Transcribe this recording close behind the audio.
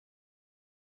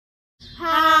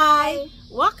Hi,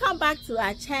 welcome back to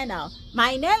our channel.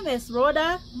 My name is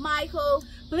Rhoda Michael.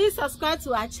 Please subscribe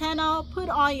to our channel, put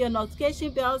on your notification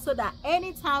bell so that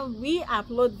anytime we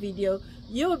upload video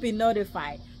you will be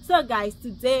notified. So guys,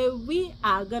 today we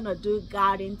are gonna do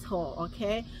garden tour.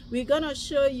 Okay, we're gonna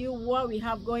show you what we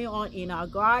have going on in our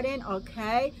garden.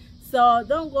 Okay, so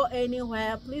don't go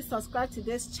anywhere. Please subscribe to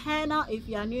this channel if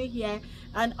you are new here,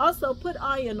 and also put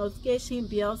on your notification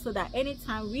bell so that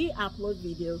anytime we upload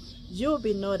video you'll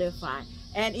be notified.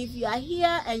 And if you are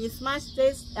here and you smash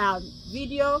this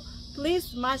video, please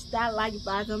smash that like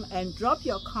button and drop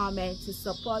your comment to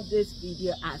support this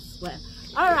video as well.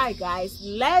 All right guys,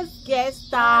 let's get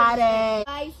started.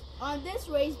 Guys, on this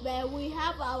raised bed we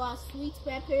have our sweet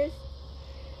peppers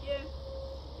here,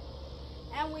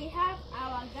 and we have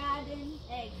our garden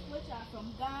eggs which are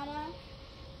from Ghana,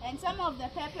 and some of the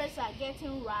peppers are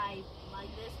getting ripe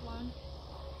like this one.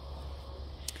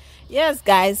 Yes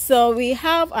guys, so we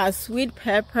have our sweet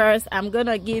peppers. I'm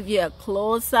gonna give you a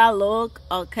closer look.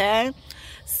 Okay,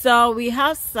 so we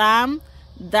have some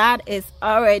that is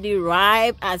already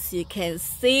ripe. As you can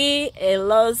see, it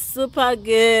looks super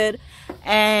good,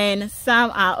 and some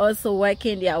are also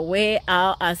working their way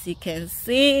out, as you can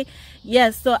see.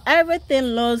 Yes, so everything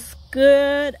looks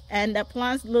good and the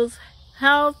plants looks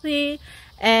healthy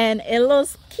and it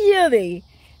looks cutie,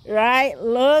 right?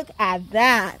 Look at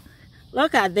that.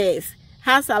 Look at this.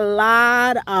 Has a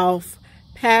lot of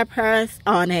peppers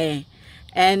on it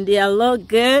and they look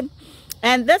good.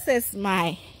 And this is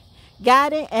my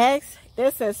garden eggs.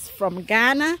 This is from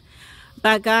Ghana,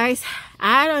 but guys,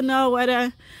 I don't know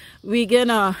whether we're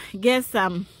gonna get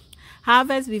some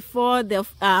harvest before the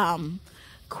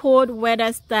cold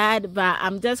weather start, but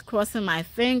I'm just crossing my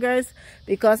fingers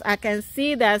because I can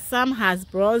see that some has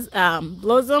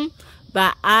blossomed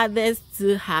but others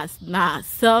too has not.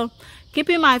 So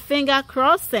keeping my finger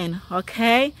crossing.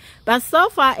 Okay, but so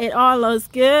far it all looks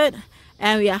good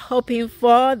and we are hoping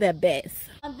for the best.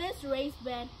 On this raised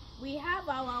bed we have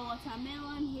our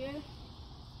watermelon here,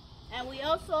 and we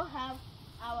also have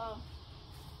our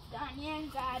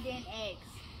Ghanaian garden eggs.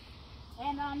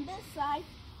 And on this side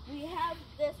we have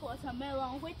this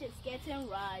watermelon which is getting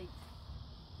ripe.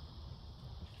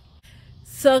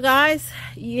 So guys,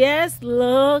 yes,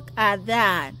 look at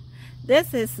that.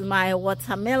 This is my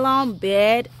watermelon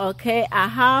bed. Okay, I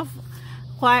have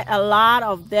quite a lot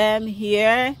of them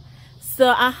here. So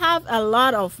I have a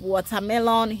lot of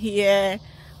watermelon here.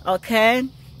 Okay,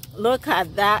 look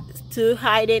at that, two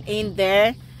hiding in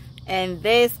there, and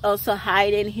this also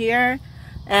hiding here,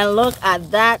 and look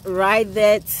at that right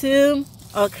there too.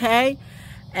 Okay,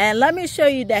 and let me show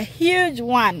you the huge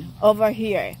one over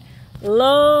here.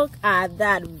 Look at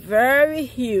that, very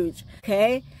huge.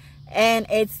 Okay, and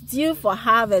it's due for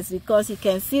harvest because you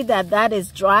can see that that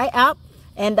is dry up,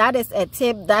 and that is a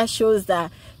tip that shows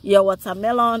that your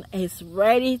watermelon is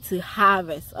ready to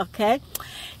harvest. Okay,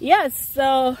 yes,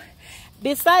 so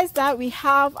besides that we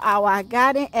have our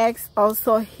garden eggs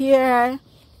also here.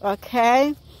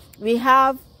 Okay, we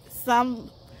have some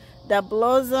the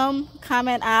blossom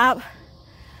coming up.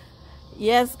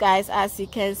 Yes guys, as you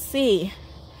can see,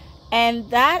 and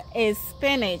that is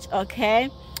spinach. Okay,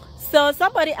 so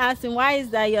somebody asking why is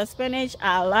that your spinach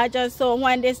are larger. So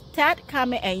when they start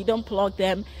coming and you don't pluck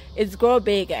them, it's grow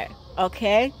bigger.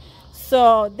 Okay,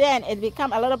 so then it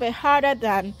become a little bit harder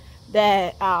than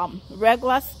the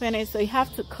regular spinach, so you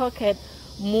have to cook it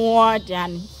more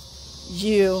than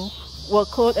you will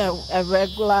cook a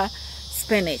regular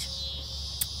spinach.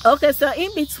 Okay, so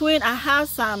in between I have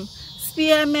some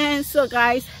spearmint. So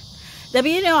guys, the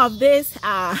beginning of this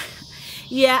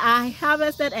yeah, I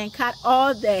harvested and cut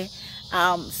all the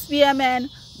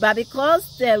spearmint, but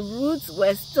because the roots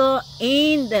were still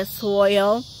in the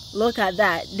soil, look at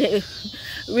that, they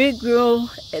regrew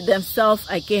themselves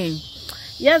again.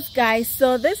 Yes guys,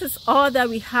 so this is all that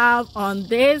we have on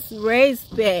this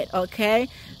raised bed. Okay,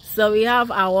 so we have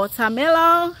our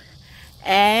watermelon,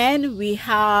 and we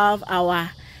have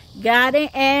our garden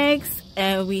eggs,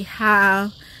 and we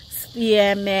have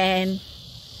spearmint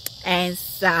and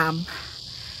some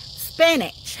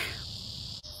spinach.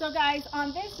 So guys,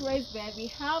 on this raised bed we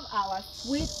have our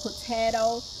sweet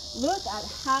potato. Look at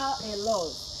how it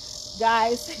looks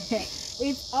guys.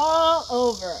 It's all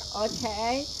over.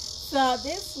 Okay, so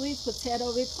this sweet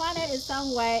potato we planted it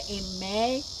somewhere in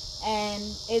May, and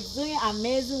it's doing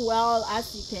amazing well.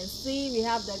 As you can see, we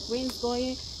have the greens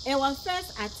going. It was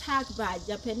first attacked by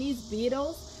Japanese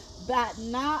beetles, but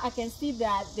now I can see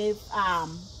that they've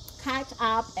catch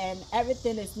up and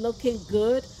everything is looking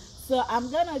good. So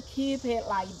I'm gonna keep it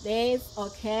like this,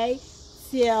 okay,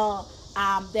 till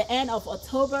the end of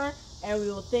October, and we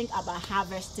will think about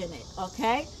harvesting it.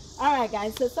 Okay, all right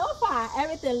guys, so far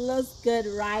everything looks good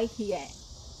right here.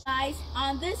 Guys,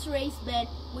 on this raised bed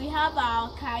we have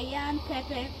our cayenne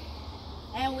pepper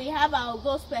and we have our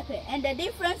ghost pepper, and the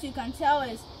difference you can tell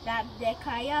is that the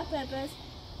cayenne peppers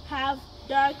have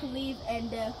dark leaf and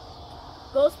the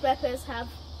ghost peppers have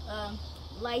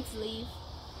light leaf.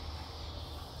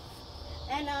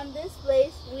 And on this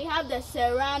place we have the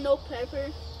serrano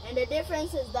pepper, and the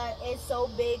difference is that it's so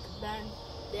big than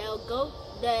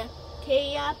the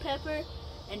cayenne pepper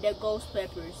and the ghost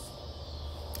peppers.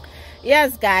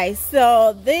 Yes guys,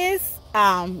 so this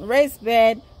raised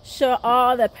bed show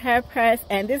all the peppers,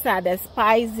 and these are the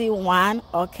spicy one.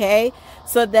 Okay,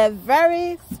 so the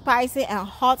very spicy and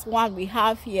hot one we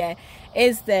have here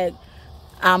is the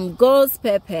ghost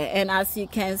pepper, and as you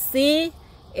can see,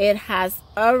 it has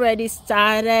already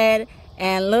started,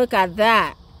 and look at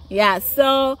that. Yeah,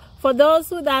 so for those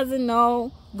who doesn't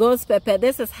know ghost pepper,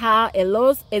 this is how it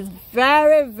looks. It's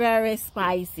very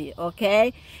spicy.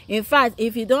 Okay, in fact,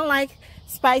 if you don't like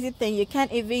spicy thing, you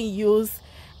can't even use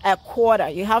a quarter.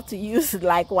 You have to use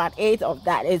like 1/8 of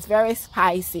that. It's very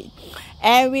spicy.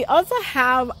 And we also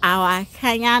have our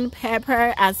cayenne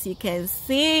pepper, as you can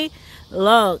see.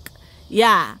 Look,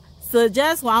 yeah, so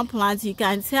just one plant, you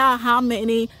can tell how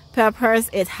many peppers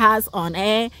it has on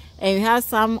it, and we have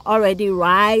some already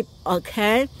ripe.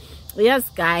 Okay, yes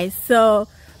guys, so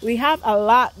we have a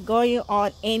lot going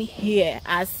on in here,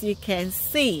 as you can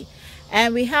see.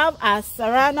 And we have our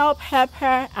serrano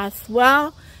pepper as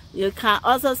well. You can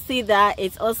also see that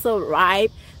it's also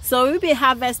ripe, so we'll be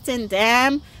harvesting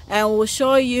them, and we'll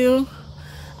show you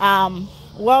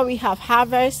what we have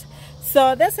harvested.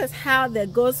 So this is how the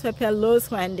ghost pepper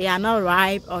looks when they are not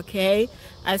ripe. Okay,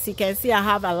 as you can see, I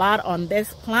have a lot on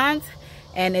this plant,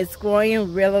 and it's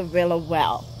growing really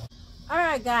well. All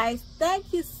right guys,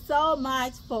 thank you so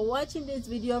much for watching this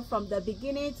video from the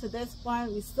beginning to this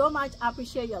point. We so much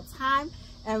appreciate your time,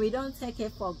 and we don't take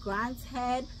it for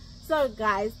granted. So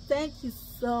guys, thank you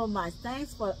so much.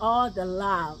 Thanks for all the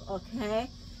love. Okay,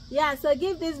 yeah, so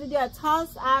give this video a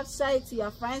thumbs up, share it to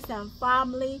your friends and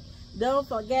family. Don't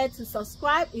forget to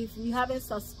subscribe if you haven't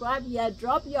subscribed yet.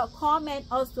 Drop your comment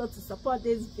also to support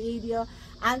this video.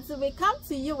 Until we come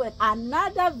to you with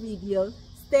another video,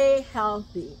 stay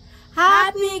healthy.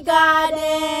 Happy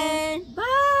garden.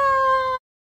 Bye.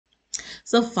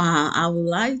 So far, I would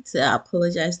like to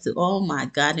apologize to all my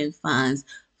garden fans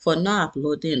for not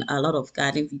uploading a lot of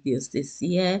garden videos this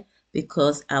year,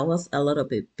 because I was a little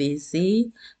bit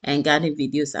busy, and garden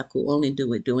videos I could only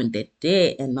do it during the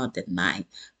day and not the night.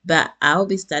 But I'll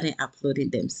be starting uploading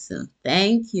them soon.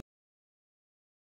 Thank you.